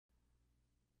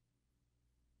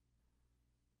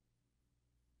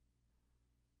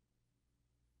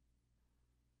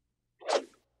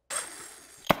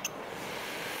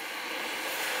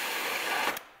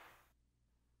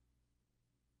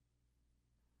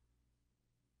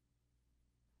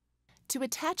To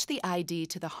attach the ID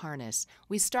to the harness,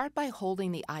 we start by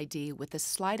holding the ID with the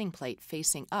sliding plate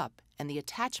facing up and the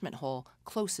attachment hole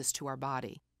closest to our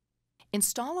body.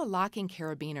 Install a locking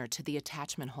carabiner to the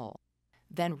attachment hole.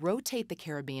 Then rotate the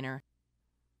carabiner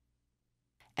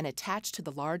and attach to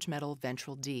the large metal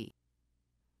ventral D.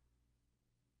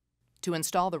 To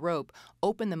install the rope,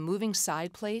 open the moving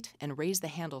side plate and raise the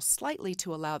handle slightly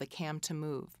to allow the cam to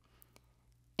move.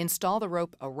 Install the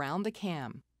rope around the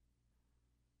cam.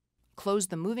 Close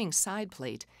the moving side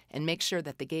plate and make sure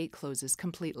that the gate closes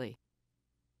completely.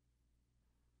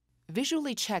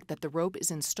 Visually check that the rope is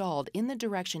installed in the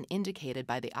direction indicated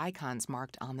by the icons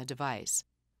marked on the device.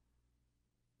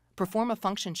 Perform a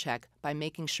function check by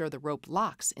making sure the rope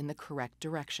locks in the correct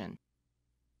direction.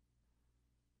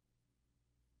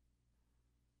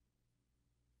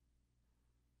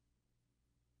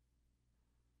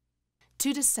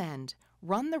 To descend,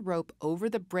 run the rope over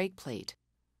the brake plate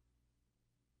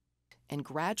and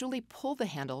gradually pull the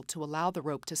handle to allow the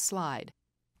rope to slide,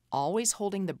 always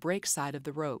holding the brake side of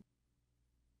the rope.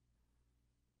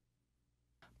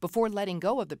 Before letting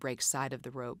go of the brake side of the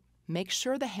rope, make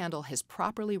sure the handle has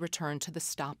properly returned to the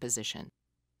stop position.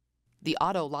 The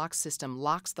auto lock system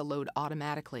locks the load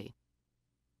automatically.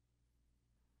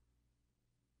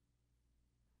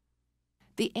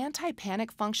 The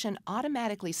anti-panic function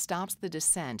automatically stops the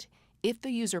descent if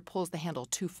the user pulls the handle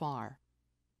too far.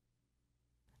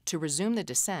 To resume the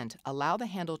descent, allow the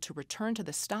handle to return to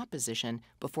the stop position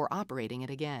before operating it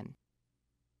again.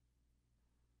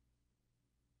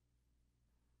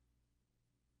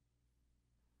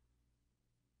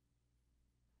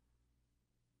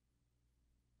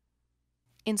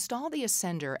 Install the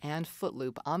ascender and foot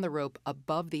loop on the rope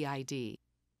above the ID.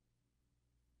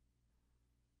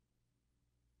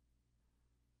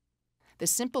 The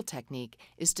simple technique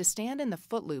is to stand in the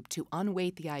foot loop to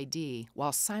unweight the ID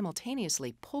while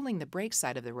simultaneously pulling the brake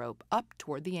side of the rope up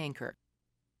toward the anchor.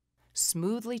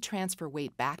 Smoothly transfer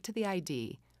weight back to the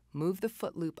ID, move the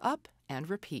foot loop up,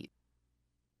 and repeat.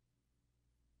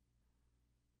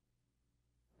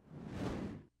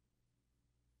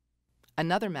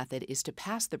 Another method is to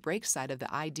pass the brake side of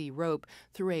the ID rope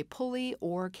through a pulley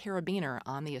or carabiner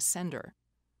on the ascender.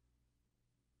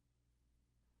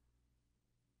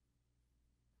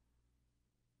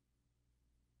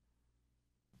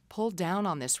 Pull down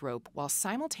on this rope while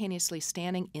simultaneously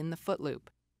standing in the foot loop.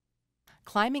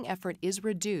 Climbing effort is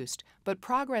reduced, but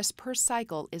progress per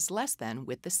cycle is less than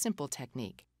with the simple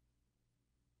technique.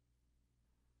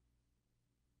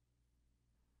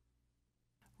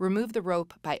 Remove the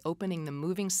rope by opening the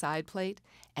moving side plate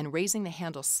and raising the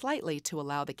handle slightly to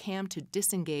allow the cam to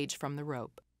disengage from the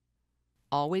rope.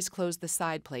 Always close the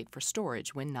side plate for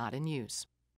storage when not in use.